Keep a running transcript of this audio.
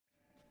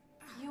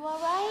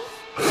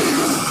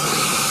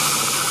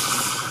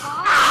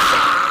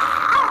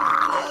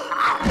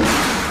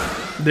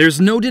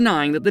There's no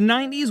denying that the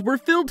 90s were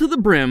filled to the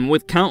brim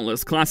with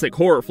countless classic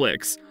horror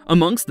flicks.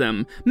 Amongst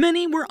them,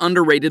 many were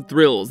underrated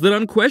thrills that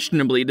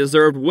unquestionably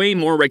deserved way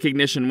more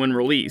recognition when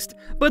released,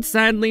 but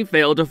sadly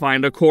failed to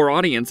find a core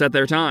audience at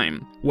their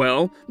time.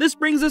 Well, this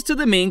brings us to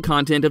the main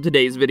content of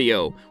today's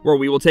video, where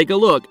we will take a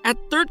look at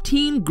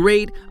 13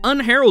 great,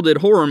 unheralded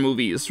horror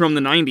movies from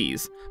the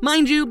 90s.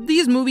 Mind you,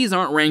 these movies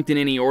aren't ranked in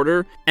any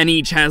order, and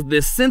each has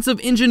this sense of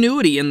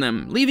ingenuity in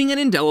them, leaving an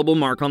indelible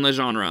mark on the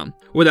genre.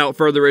 Without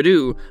further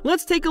ado,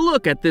 let's take a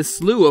look at this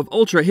slew of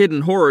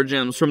ultra-hidden horror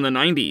gems from the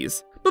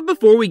 90s. But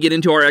before we get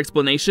into our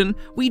explanation,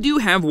 we do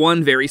have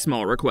one very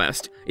small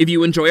request. If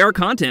you enjoy our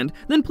content,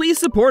 then please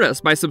support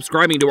us by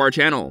subscribing to our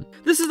channel.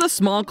 This is a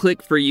small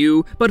click for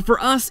you, but for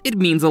us it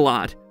means a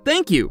lot.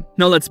 Thank you!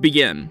 Now let's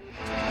begin.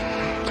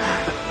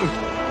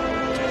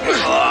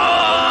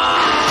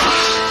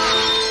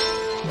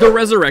 The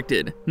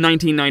Resurrected,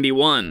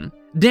 1991.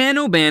 Dan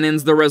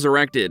O'Bannon's The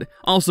Resurrected,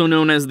 also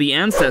known as The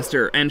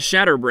Ancestor and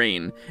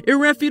Shatterbrain,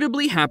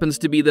 irrefutably happens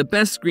to be the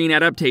best screen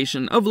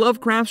adaptation of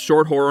Lovecraft's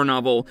short horror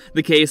novel,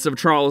 The Case of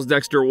Charles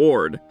Dexter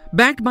Ward.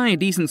 Backed by a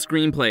decent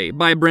screenplay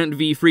by Brent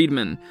V.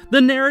 Friedman,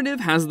 the narrative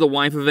has the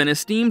wife of an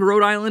esteemed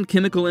Rhode Island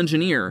chemical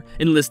engineer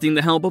enlisting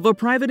the help of a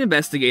private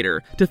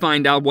investigator to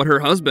find out what her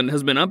husband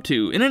has been up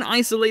to in an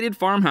isolated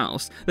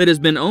farmhouse that has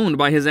been owned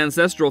by his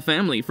ancestral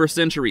family for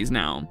centuries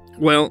now.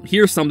 Well,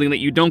 here's something that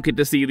you don't get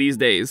to see these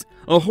days: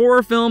 a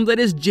horror film that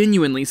is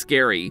genuinely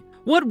scary.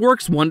 What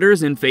works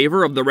wonders in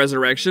favor of The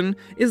Resurrection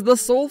is the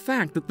sole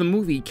fact that the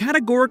movie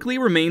categorically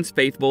remains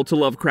faithful to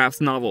Lovecraft's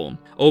novel.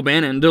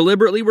 O'Bannon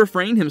deliberately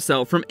refrained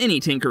himself from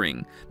any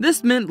tinkering.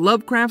 This meant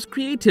Lovecraft's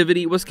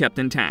creativity was kept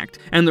intact,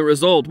 and the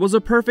result was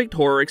a perfect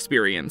horror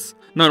experience.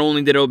 Not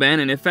only did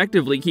O'Bannon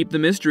effectively keep the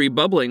mystery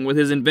bubbling with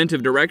his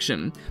inventive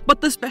direction,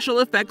 but the special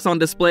effects on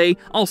display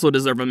also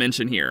deserve a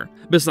mention here.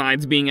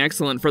 Besides being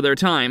excellent for their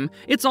time,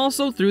 it's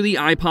also through the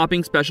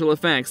eye-popping special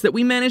effects that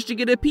we managed to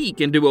get a peek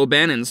into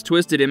O'Bannon's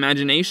twisted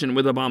imagination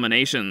with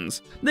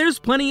abominations. There's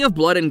plenty of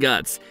blood and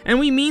guts, and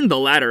we mean the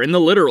latter in the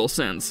literal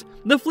sense.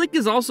 The flick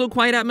is also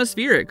quite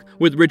atmospheric,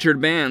 with Richard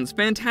Band's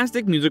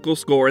fantastic musical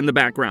score in the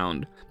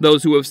background.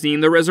 Those who have seen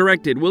The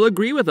Resurrected will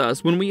agree with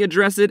us when we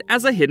address it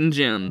as a hidden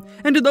gem,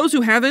 and to those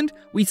who haven't,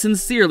 we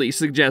sincerely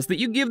suggest that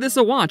you give this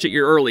a watch at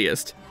your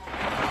earliest.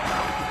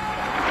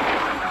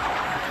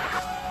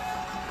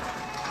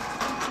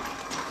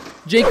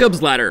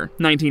 Jacob's Ladder,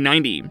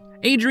 1990.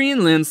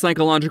 Adrian Lynn's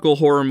psychological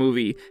horror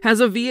movie has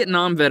a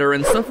Vietnam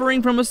veteran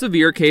suffering from a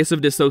severe case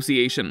of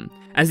dissociation.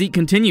 As he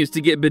continues to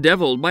get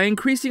bedeviled by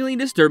increasingly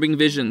disturbing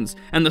visions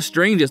and the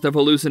strangest of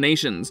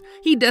hallucinations,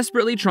 he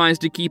desperately tries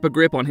to keep a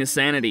grip on his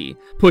sanity,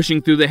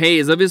 pushing through the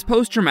haze of his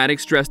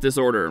post-traumatic stress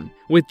disorder.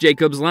 With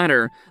Jacob's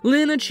Ladder,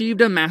 Lynn achieved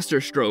a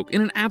masterstroke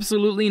in an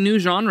absolutely new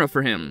genre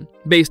for him.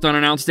 Based on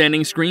an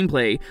outstanding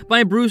screenplay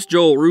by Bruce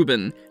Joel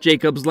Rubin,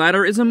 Jacob's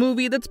Ladder is a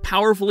movie that's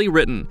powerfully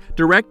written,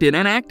 directed,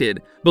 and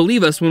acted.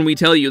 Believe us when we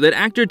tell you that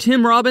actor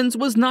Tim Robbins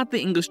was not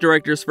the English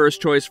director's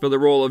first choice for the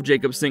role of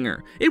Jacob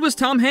Singer. It was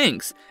Tom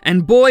Hanks,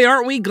 and boy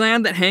aren't we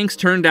glad that Hanks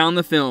turned down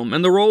the film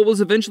and the role was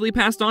eventually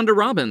passed on to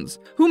Robbins,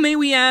 who, may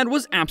we add,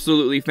 was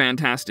absolutely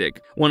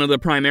fantastic. One of the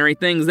primary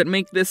things that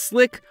make this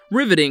slick,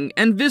 riveting,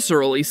 and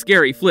viscerally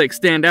scary flick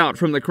stand out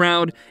from the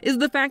crowd is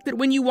the fact that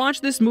when you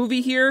watch this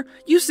movie here,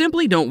 you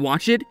simply don't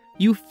watch it,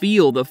 you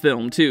feel the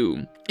film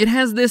too. It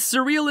has this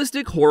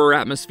surrealistic horror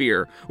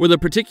atmosphere, with a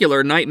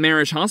particular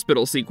nightmarish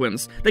hospital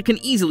sequence that can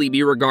easily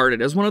be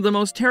regarded as one of the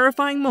most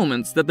terrifying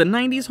moments that the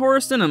 90s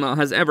horror cinema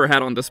has ever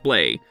had on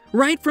display.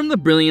 Right from the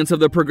brilliance of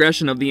the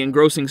progression of the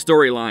engrossing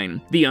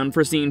storyline, the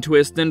unforeseen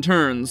twists and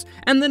turns,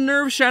 and the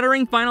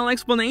nerve-shattering final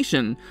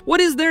explanation,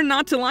 what is there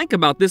not to like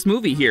about this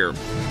movie here?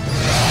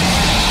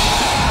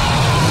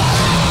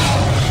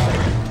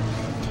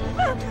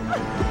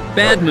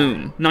 Bad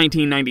Moon,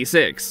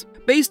 1996.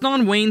 Based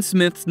on Wayne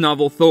Smith's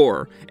novel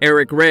Thor,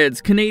 Eric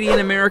Red's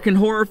Canadian-American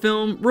horror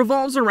film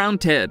revolves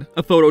around Ted,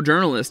 a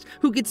photojournalist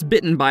who gets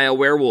bitten by a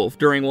werewolf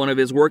during one of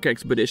his work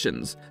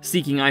expeditions.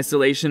 Seeking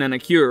isolation and a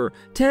cure,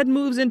 Ted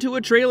moves into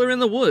a trailer in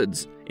the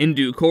woods. In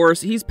due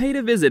course, he's paid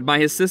a visit by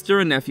his sister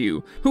and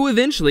nephew, who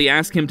eventually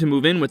ask him to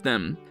move in with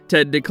them.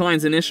 Ted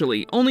declines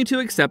initially, only to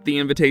accept the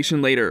invitation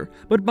later,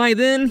 but by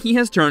then he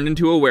has turned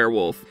into a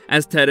werewolf.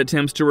 As Ted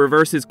attempts to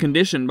reverse his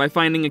condition by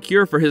finding a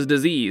cure for his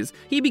disease,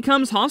 he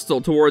becomes hostile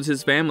towards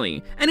his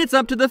family, and it's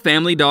up to the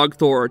family dog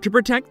Thor to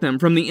protect them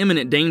from the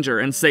imminent danger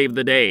and save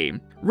the day.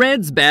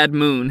 Red's Bad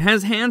Moon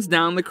has hands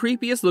down the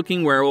creepiest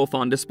looking werewolf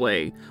on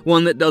display,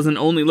 one that doesn't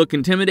only look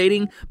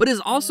intimidating, but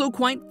is also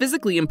quite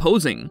physically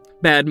imposing.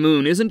 Bad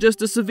Moon isn't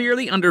just a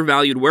severely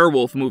undervalued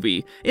werewolf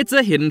movie, it's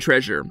a hidden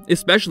treasure,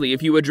 especially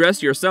if you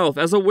address yourself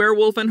as a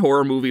werewolf and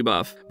horror movie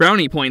buff.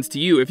 Brownie points to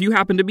you if you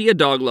happen to be a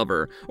dog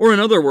lover, or in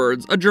other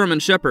words, a German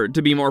Shepherd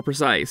to be more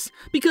precise,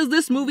 because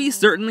this movie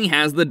certainly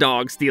has the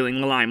dog stealing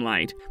the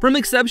limelight. From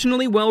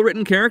exceptionally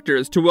well-written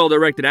characters to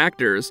well-directed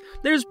actors,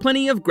 there's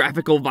plenty of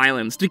graphical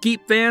violence to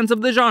keep fans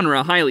of the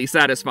genre highly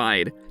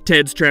satisfied.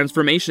 Ted's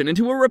transformation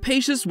into a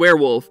rapacious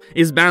werewolf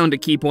is bound to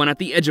keep one at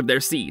the edge of their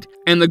seat,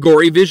 and the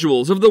gory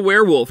visuals of the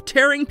werewolf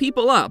tearing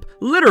people up,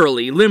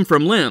 literally limb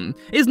from limb,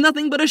 is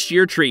nothing but a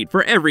sheer treat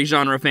for every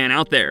genre fan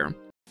out there.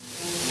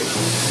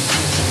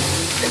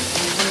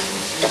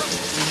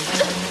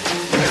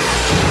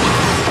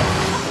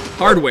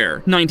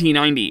 Hardware,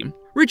 1990.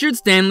 Richard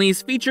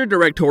Stanley's feature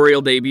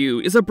directorial debut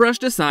is a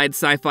brushed-aside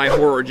sci-fi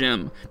horror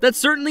gem that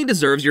certainly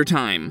deserves your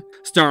time.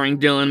 Starring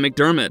Dylan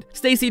McDermott,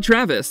 Stacey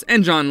Travis,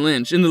 and John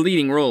Lynch in the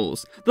leading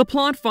roles, the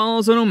plot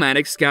follows a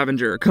nomadic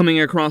scavenger coming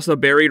across a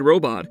buried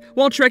robot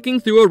while trekking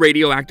through a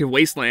radioactive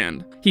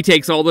wasteland. He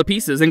takes all the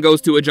pieces and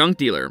goes to a junk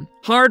dealer.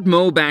 Hard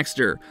Mo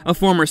Baxter, a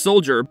former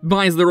soldier,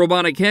 buys the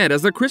robotic head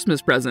as a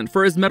Christmas present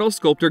for his metal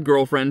sculptor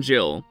girlfriend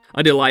Jill.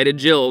 A delighted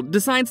Jill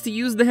decides to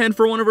use the head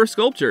for one of her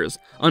sculptures,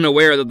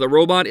 unaware that the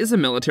robot is a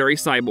military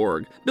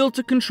cyborg, built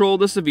to control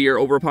the severe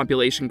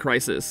overpopulation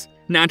crisis.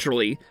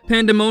 Naturally,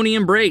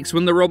 pandemonium breaks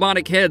when the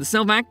robotic head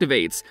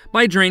self-activates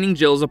by draining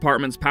Jill's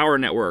apartment's power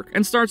network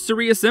and starts to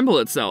reassemble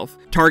itself,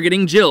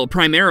 targeting Jill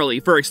primarily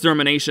for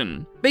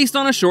extermination. Based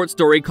on a short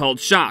story called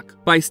Shock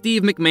by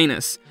Steve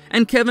McManus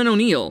and Kevin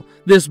O'Neill,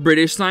 this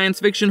British science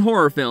fiction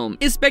horror film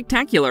is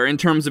spectacular in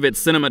terms of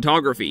its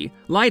cinematography,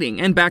 lighting,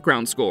 and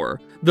background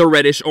score. The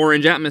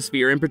reddish-orange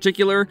atmosphere in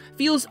particular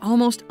feels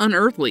almost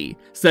unearthly,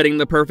 setting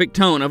the perfect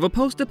tone of a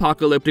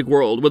post-apocalyptic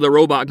world with a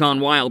robot gone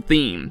wild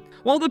theme.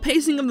 While the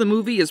pacing of the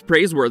movie is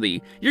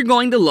praiseworthy, you're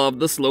going to love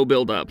the slow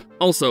build-up.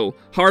 Also,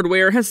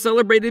 Hardware has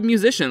celebrated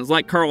musicians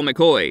like Carl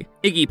McCoy,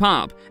 Iggy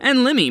Pop,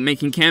 and Lemmy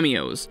making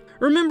cameos.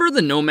 Remember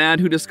the nomad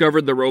who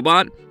discovered the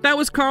robot? That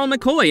was Carl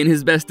McCoy in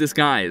his best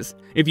disguise.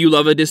 If you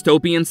love a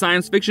dystopian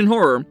science fiction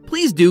horror,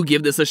 please do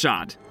give this a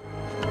shot.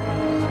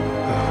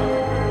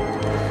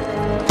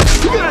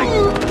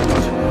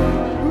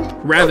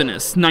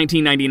 Ravenous,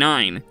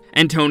 1999.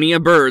 Antonia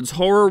Bird's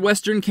horror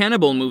western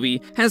cannibal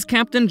movie has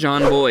Captain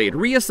John Boyd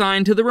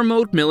reassigned to the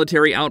remote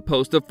military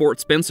outpost of Fort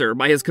Spencer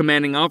by his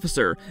commanding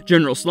officer,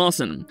 General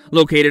Slauson.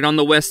 Located on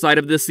the west side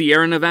of the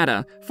Sierra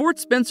Nevada, Fort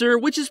Spencer,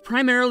 which is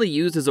primarily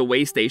used as a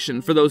way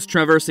station for those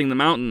traversing the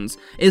mountains,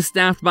 is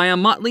staffed by a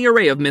motley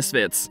array of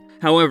misfits.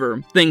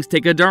 However, things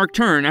take a dark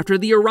turn after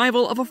the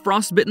arrival of a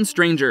frostbitten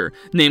stranger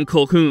named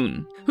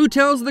Colquhoun, who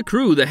tells the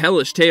crew the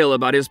hellish tale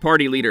about his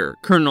party leader,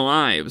 Colonel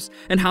Ives,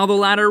 and how the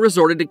latter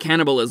resorted to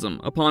cannibalism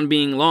upon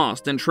being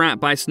lost and trapped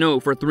by snow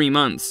for 3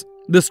 months.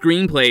 The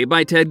screenplay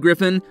by Ted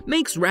Griffin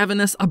makes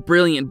Ravenous a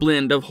brilliant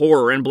blend of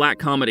horror and black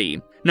comedy.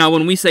 Now,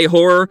 when we say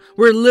horror,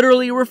 we're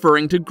literally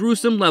referring to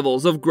gruesome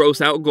levels of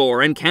gross-out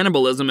gore and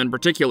cannibalism in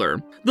particular.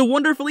 The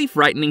wonderfully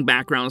frightening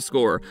background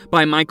score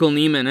by Michael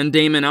Nyman and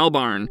Damon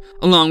Albarn,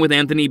 along with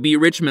Anthony B.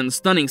 Richmond's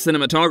stunning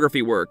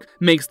cinematography work,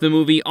 makes the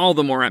movie all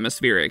the more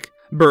atmospheric.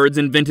 Bird's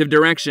inventive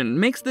direction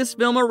makes this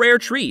film a rare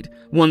treat,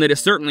 one that is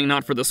certainly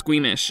not for the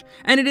squeamish,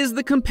 and it is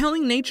the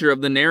compelling nature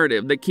of the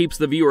narrative that keeps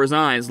the viewer's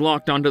eyes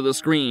locked onto the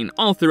screen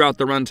all throughout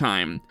the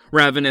runtime.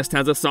 Ravenous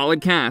has a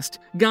solid cast.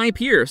 Guy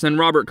Pearce and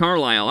Robert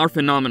Carlyle are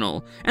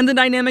phenomenal, and the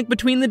dynamic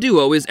between the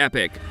duo is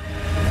epic.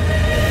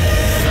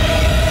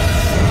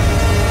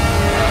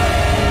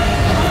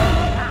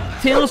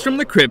 Tales from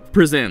the Crypt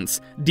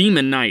presents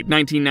Demon Knight,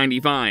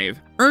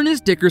 1995.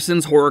 Ernest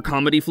Dickerson's horror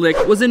comedy flick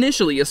was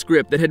initially a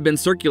script that had been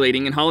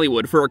circulating in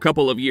Hollywood for a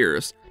couple of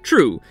years.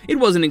 True, it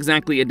wasn't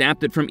exactly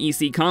adapted from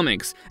EC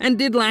Comics, and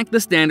did lack the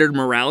standard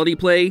morality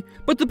play,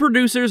 but the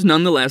producers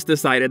nonetheless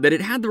decided that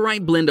it had the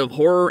right blend of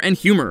horror and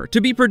humor to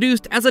be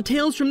produced as a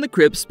Tales from the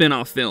Crypt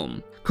spin-off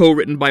film.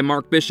 Co-written by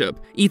Mark Bishop,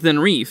 Ethan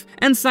Reif,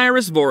 and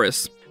Cyrus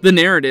Voris. The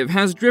narrative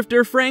has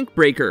drifter Frank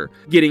Breaker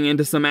getting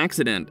into some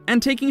accident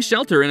and taking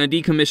shelter in a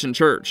decommissioned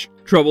church.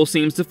 Trouble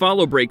seems to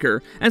follow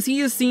Breaker as he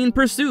is seen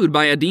pursued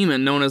by a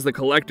demon known as the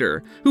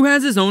Collector, who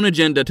has his own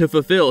agenda to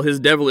fulfill his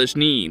devilish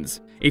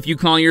needs. If you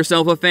call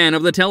yourself a fan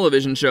of the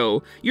television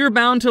show, you're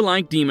bound to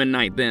like Demon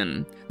Knight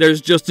then.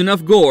 There's just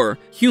enough gore,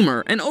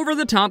 humor, and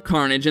over-the-top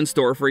carnage in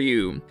store for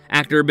you.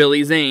 Actor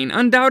Billy Zane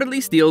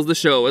undoubtedly steals the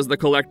show as the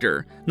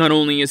Collector. Not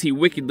only is he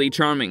wickedly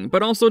charming,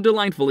 but also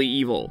delightfully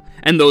evil.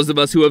 And those of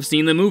us who have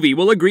seen the movie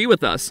will agree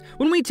with us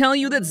when we tell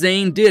you that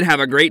Zane did have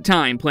a great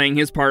time playing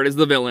his part as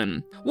the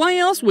villain. Why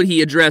else would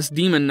he address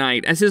Demon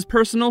Knight as his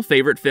personal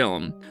favorite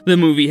film? The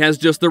movie has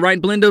just the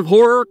right blend of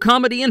horror,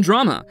 comedy, and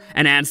drama,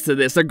 and adds to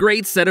this a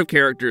great set of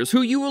characters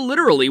who you will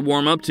literally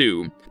warm up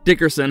to.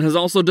 Dickerson has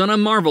also done a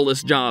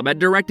marvelous job at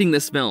directing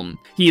this film.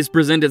 He has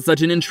presented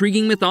such an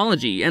intriguing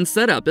mythology and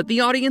setup that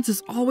the audience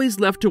is always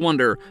left to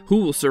wonder who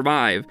will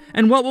survive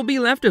and what will be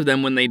left of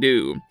them when they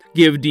do.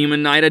 Give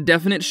Demon Knight a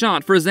definite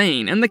shot for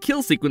Zane and the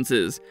kill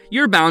sequences.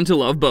 You're bound to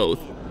love both.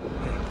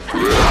 You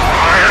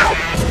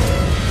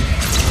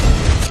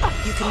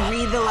can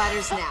read the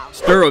letters now.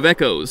 Stir of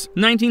Echoes,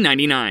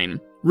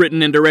 1999.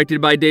 Written and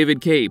directed by David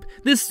Cape,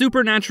 this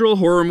supernatural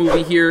horror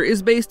movie here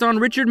is based on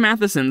Richard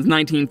Matheson's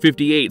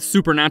 1958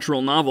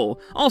 supernatural novel,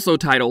 also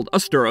titled A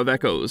Stir of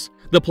Echoes.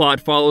 The plot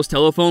follows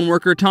telephone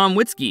worker Tom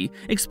Witzke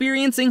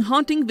experiencing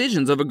haunting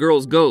visions of a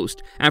girl's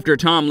ghost after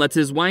Tom lets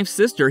his wife's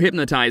sister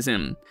hypnotize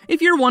him.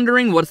 If you're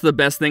wondering what's the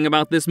best thing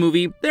about this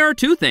movie, there are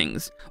two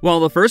things. While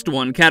the first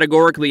one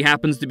categorically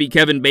happens to be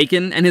Kevin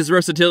Bacon and his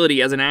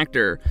versatility as an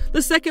actor,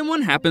 the second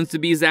one happens to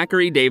be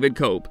Zachary David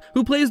Cope,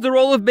 who plays the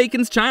role of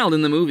Bacon's child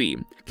in the movie.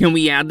 Can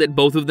we add that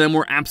both of them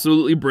were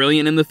absolutely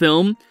brilliant in the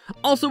film?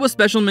 Also a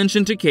special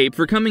mention to Cape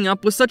for coming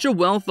up with such a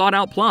well thought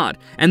out plot,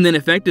 and then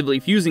effectively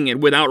fusing it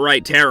with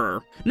outright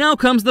terror. Now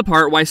comes the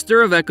part why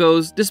Stir of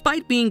Echoes,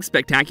 despite being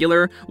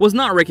spectacular, was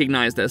not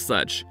recognized as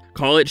such.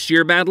 Call it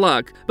sheer bad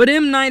luck, but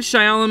M. Night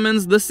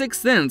Shyamalan's The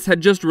Sixth Sense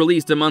had just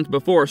released a month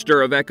before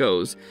Stir of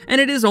Echoes, and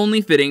it is only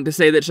fitting to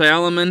say that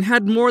Shyamalan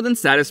had more than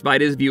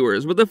satisfied his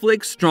viewers with the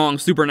flick's strong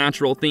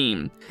supernatural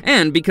theme.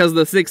 And because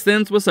The Sixth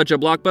Sense was such a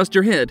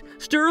blockbuster hit,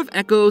 Stir of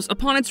Echoes,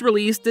 upon its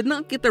release, did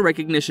not get the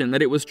recognition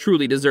that it was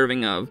truly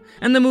deserving of,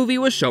 and the movie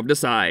was shoved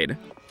aside.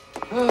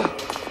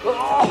 Whoops.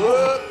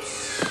 Well,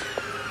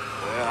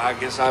 I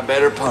guess I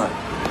better punt.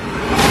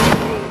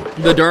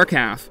 The Dark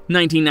Half,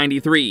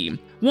 1993.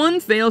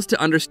 One fails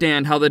to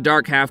understand how The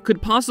Dark Half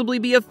could possibly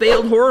be a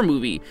failed horror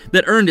movie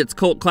that earned its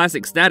cult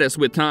classic status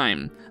with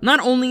time. Not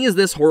only is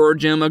this horror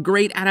gem a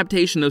great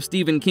adaptation of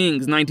Stephen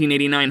King's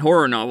 1989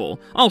 horror novel,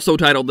 also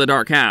titled The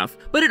Dark Half,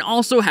 but it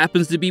also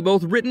happens to be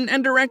both written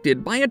and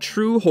directed by a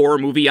true horror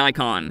movie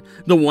icon,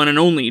 the one and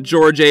only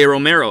George A.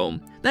 Romero.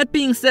 That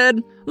being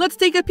said, let's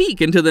take a peek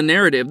into the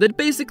narrative that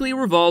basically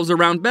revolves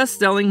around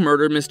best-selling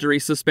murder mystery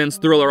suspense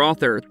thriller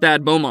author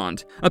Thad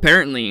Beaumont.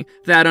 Apparently,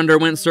 Thad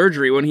underwent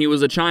surgery when he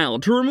was a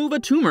child to remove a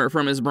tumor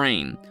from his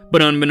brain.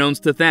 But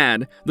unbeknownst to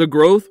Thad, the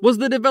growth was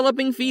the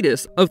developing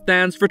fetus of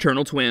Thad's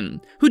fraternal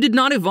twin, who did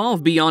not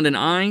evolve beyond an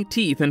eye,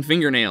 teeth, and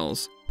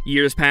fingernails.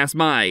 Years pass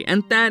by,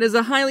 and Thad is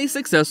a highly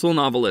successful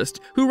novelist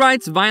who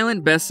writes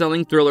violent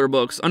best-selling thriller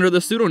books under the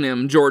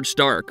pseudonym George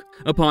Stark.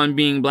 Upon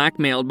being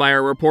blackmailed by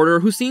a reporter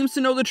who seems to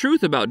know the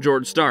truth about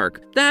George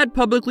Stark, Thad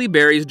publicly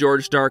buries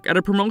George Stark at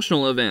a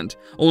promotional event,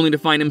 only to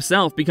find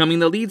himself becoming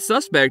the lead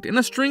suspect in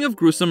a string of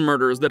gruesome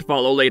murders that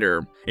follow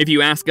later. If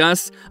you ask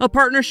us, a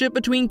partnership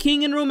between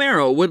King and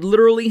Romero would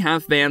literally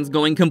have fans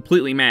going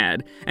completely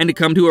mad, and to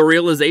come to a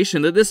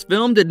realization that this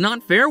film did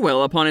not fare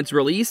well upon its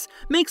release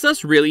makes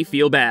us really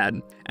feel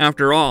bad.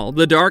 After all,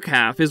 The Dark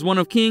Half is one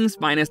of King's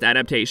finest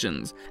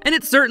adaptations, and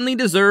it certainly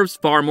deserves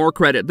far more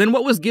credit than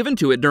what was given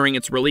to it during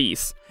its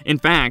release. In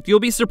fact, you'll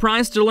be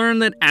surprised to learn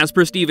that, as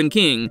per Stephen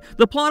King,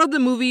 the plot of the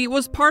movie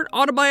was part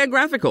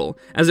autobiographical,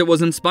 as it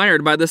was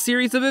inspired by the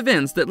series of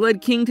events that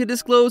led King to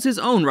disclose his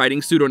own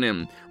writing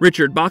pseudonym,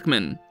 Richard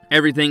Bachman.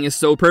 Everything is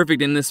so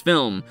perfect in this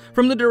film,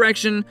 from the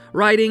direction,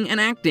 writing,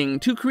 and acting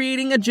to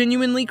creating a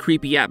genuinely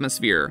creepy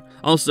atmosphere.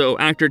 Also,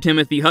 actor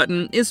Timothy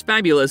Hutton is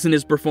fabulous in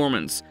his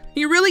performance.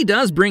 He really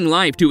does bring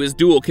life to his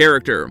dual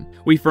character.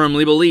 We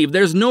firmly believe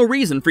there's no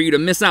reason for you to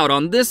miss out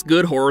on this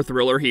good horror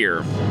thriller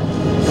here.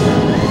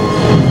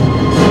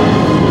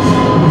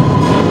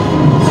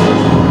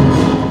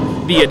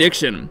 The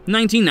Addiction,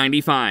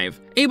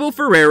 1995. Abel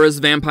Ferrara's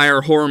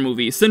vampire horror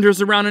movie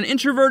centers around an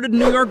introverted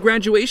New York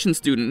graduation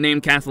student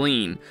named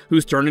Kathleen,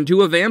 who's turned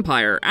into a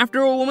vampire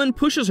after a woman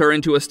pushes her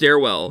into a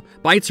stairwell,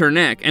 bites her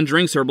neck, and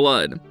drinks her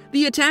blood.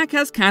 The attack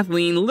has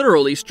Kathleen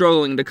literally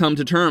struggling to come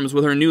to terms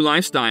with her new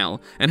lifestyle,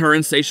 and her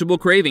insatiable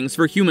cravings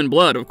for human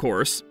blood, of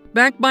course.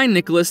 Backed by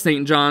Nicholas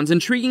St. John's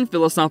intriguing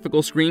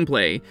philosophical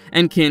screenplay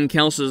and Ken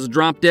Kelch's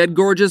drop-dead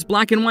gorgeous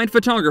black and white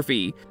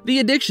photography, The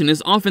Addiction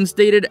is often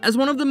stated as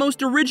one of the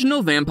most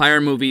original vampire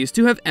movies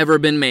to have ever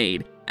been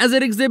made, as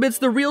it exhibits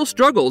the real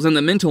struggles and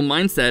the mental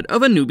mindset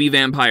of a newbie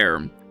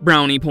vampire.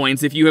 Brownie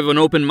points if you have an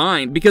open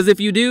mind, because if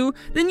you do,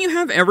 then you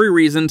have every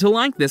reason to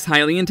like this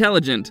highly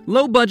intelligent,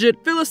 low-budget,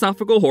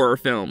 philosophical horror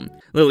film.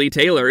 Lily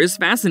Taylor is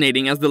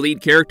fascinating as the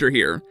lead character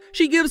here.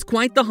 She gives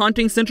quite the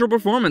haunting central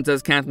performance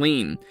as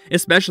Kathleen,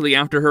 especially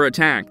after her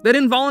attack that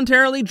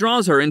involuntarily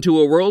draws her into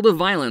a world of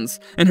violence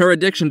and her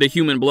addiction to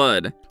human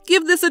blood.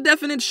 Give this a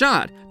definite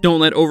shot. Don't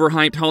let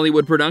overhyped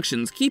Hollywood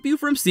productions keep you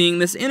from seeing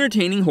this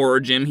entertaining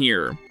horror gem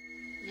here.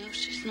 No,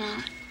 she's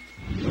not.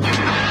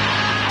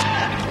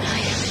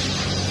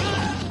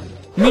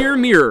 Mirror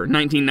Mirror,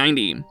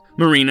 1990.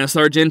 Marina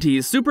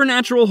Sargenti's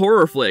supernatural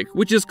horror flick,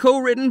 which is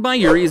co-written by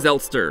Yuri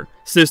Zeltster.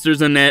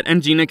 Sisters Annette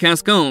and Gina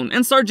Cascone,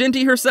 and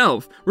Sargenti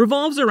herself,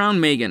 revolves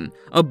around Megan,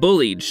 a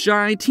bullied,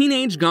 shy,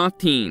 teenage goth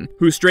teen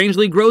who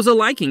strangely grows a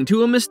liking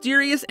to a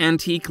mysterious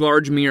antique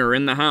large mirror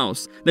in the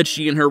house that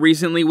she and her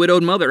recently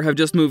widowed mother have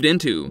just moved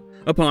into.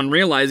 Upon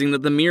realizing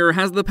that the mirror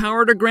has the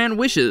power to grant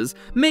wishes,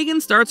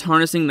 Megan starts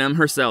harnessing them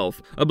herself,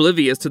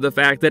 oblivious to the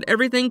fact that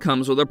everything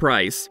comes with a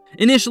price.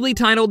 Initially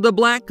titled The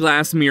Black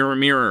Glass Mirror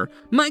Mirror,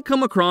 might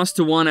come across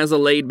to one as a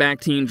laid-back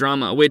teen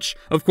drama, which,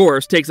 of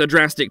course, takes a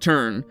drastic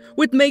turn,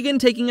 with Megan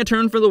taking a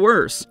turn for the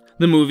worse.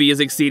 The movie is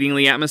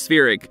exceedingly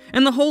atmospheric,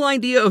 and the whole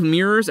idea of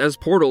mirrors as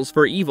portals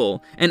for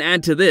evil, and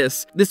add to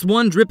this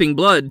one dripping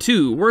blood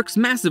too, works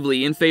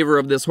massively in favor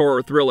of this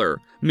horror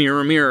thriller.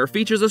 Mirror Mirror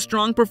features a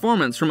strong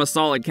performance from a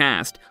solid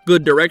cast,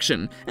 good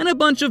direction, and a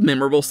bunch of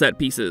memorable set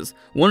pieces,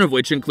 one of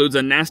which includes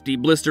a nasty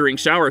blistering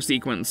shower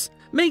sequence.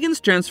 Megan's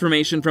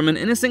transformation from an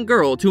innocent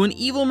girl to an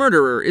evil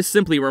murderer is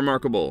simply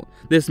remarkable.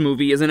 This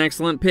movie is an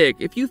excellent pick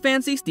if you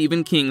fancy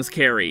Stephen King's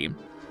Carrie.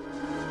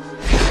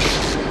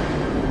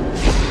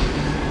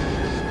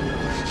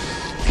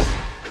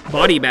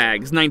 Body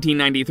Bags,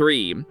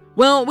 1993.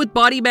 Well, with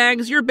Body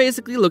Bags, you're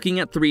basically looking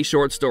at 3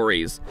 short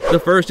stories. The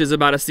first is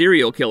about a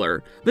serial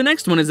killer, the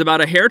next one is about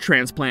a hair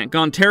transplant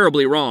gone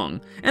terribly wrong,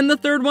 and the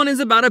third one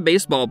is about a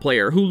baseball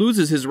player who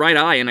loses his right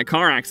eye in a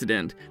car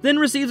accident, then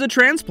receives a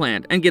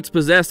transplant and gets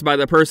possessed by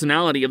the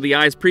personality of the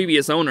eye's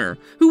previous owner,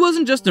 who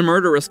wasn't just a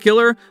murderous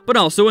killer, but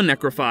also a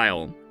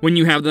necrophile. When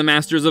you have the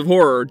masters of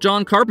horror,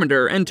 John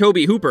Carpenter and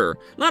Tobe Hooper,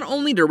 not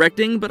only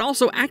directing but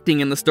also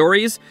acting in the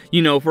stories,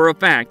 you know for a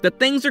fact that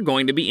things are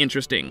going to be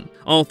interesting.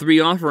 All 3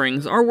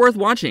 offerings are worth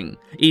watching,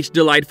 each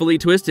delightfully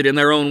twisted in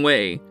their own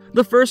way.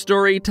 The first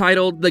story,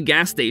 titled The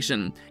Gas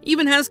Station,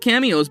 even has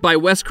cameos by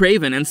Wes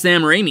Craven and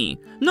Sam Raimi.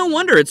 No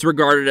wonder it's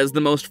regarded as the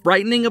most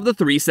frightening of the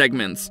 3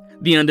 segments.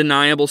 The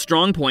undeniable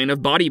strong point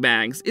of Body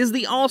Bags is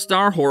the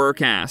all-star horror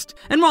cast,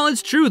 and while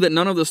it's true that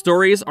none of the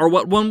stories are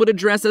what one would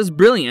address as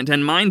brilliant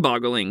and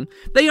mind-boggling,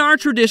 they are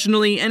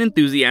traditionally and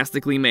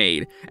enthusiastically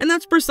made, and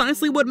that's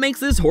precisely what makes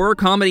this horror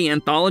comedy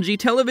anthology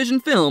television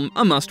film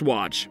a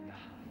must-watch.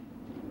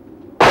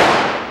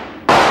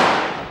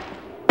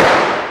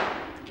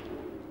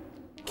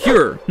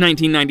 Cure,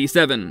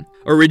 1997.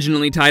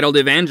 Originally titled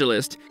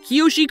Evangelist,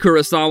 Kiyoshi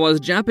Kurosawa's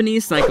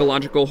Japanese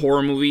psychological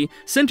horror movie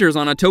centers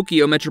on a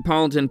Tokyo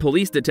Metropolitan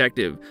Police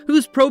detective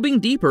who's probing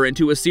deeper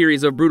into a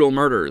series of brutal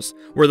murders,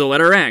 where the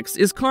letter X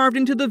is carved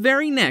into the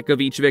very neck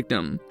of each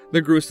victim.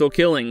 The gruesome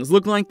killings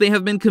look like they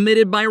have been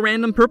committed by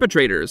random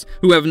perpetrators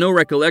who have no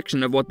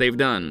recollection of what they've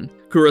done.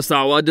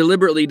 Kurosawa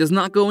deliberately does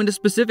not go into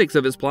specifics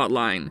of his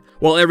plotline.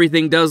 While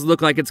everything does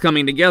look like it's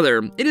coming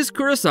together, it is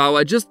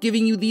Kurosawa just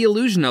giving you the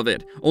illusion of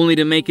it, only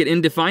to make it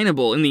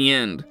indefinable in the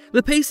end.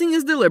 The pacing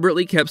is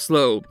deliberately kept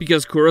slow,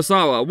 because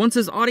Kurosawa wants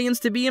his audience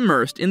to be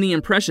immersed in the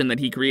impression that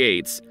he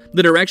creates.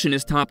 The direction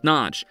is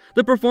top-notch,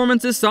 the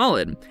performance is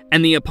solid,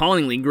 and the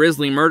appallingly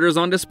grisly murders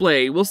on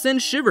display will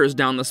send shivers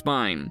down the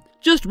spine.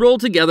 Just roll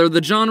together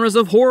the genres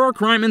of horror,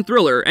 crime, and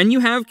thriller, and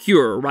you have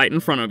Cure right in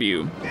front of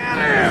you.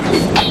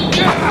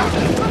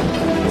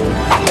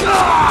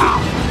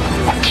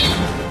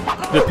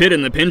 The Pit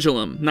and the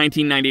Pendulum,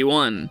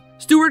 1991.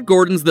 Stuart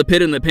Gordon's The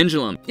Pit and the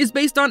Pendulum is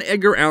based on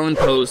Edgar Allan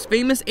Poe's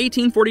famous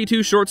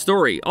 1842 short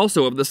story,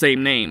 also of the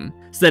same name.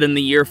 Set in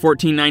the year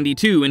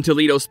 1492 in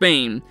Toledo,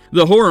 Spain,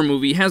 the horror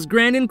movie has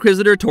Grand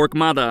Inquisitor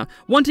Torquemada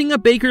wanting a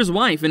baker's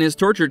wife in his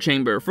torture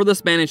chamber for the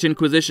Spanish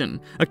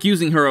Inquisition,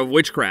 accusing her of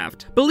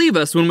witchcraft. Believe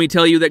us when we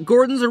tell you that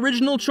Gordon's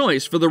original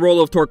choice for the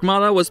role of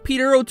Torquemada was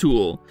Peter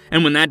O'Toole,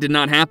 and when that did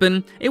not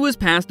happen, it was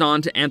passed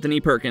on to Anthony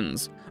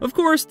Perkins. Of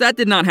course, that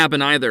did not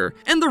happen either,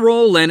 and the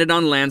role landed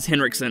on Lance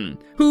Henriksen,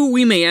 who,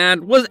 we may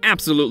add, was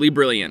absolutely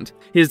brilliant.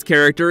 His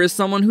character is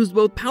someone who's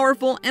both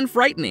powerful and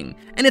frightening,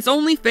 and it's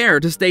only fair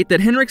to state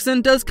that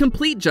Henriksen does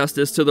complete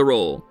justice to the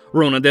role.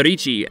 Rona De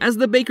Ricci as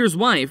the baker's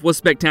wife was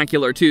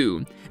spectacular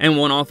too, and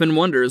one often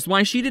wonders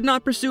why she did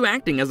not pursue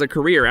acting as a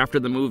career after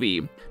the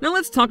movie. Now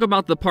let's talk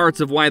about the parts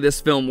of why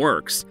this film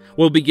works.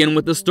 We'll begin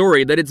with the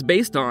story that it's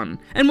based on,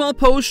 and while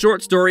Poe's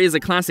short story is a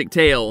classic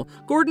tale,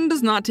 Gordon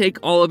does not take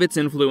all of its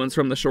influence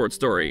from the short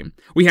story.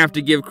 We have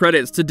to give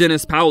credits to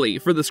Dennis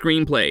Powley for the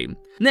screenplay.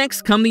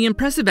 Next come the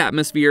impressive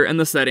atmosphere and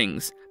the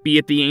settings. Be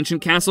it the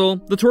ancient castle,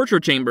 the torture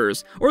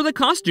chambers, or the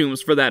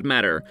costumes for that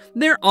matter,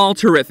 they're all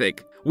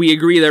terrific. We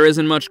agree there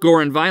isn't much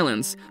gore and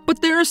violence,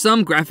 but there are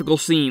some graphical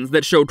scenes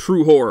that show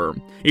true horror.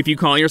 If you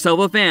call yourself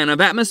a fan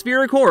of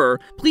atmospheric horror,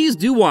 please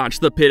do watch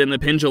The Pit and the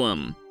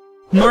Pendulum.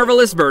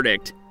 Marvelous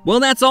verdict. Well,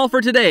 that's all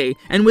for today,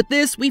 and with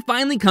this, we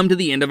finally come to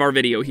the end of our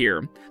video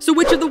here. So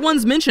which of the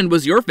ones mentioned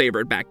was your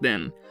favorite back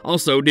then?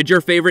 Also, did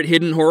your favorite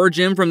hidden horror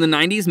gem from the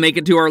 90s make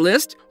it to our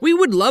list? We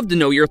would love to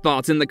know your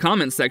thoughts in the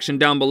comments section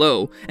down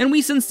below, and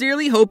we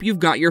sincerely hope you've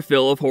got your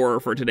fill of horror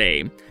for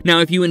today. Now,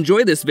 if you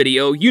enjoyed this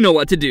video, you know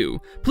what to do.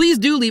 Please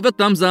do leave a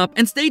thumbs up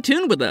and stay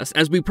tuned with us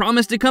as we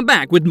promise to come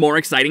back with more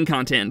exciting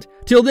content.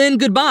 Till then,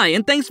 goodbye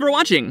and thanks for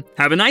watching.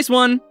 Have a nice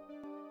one!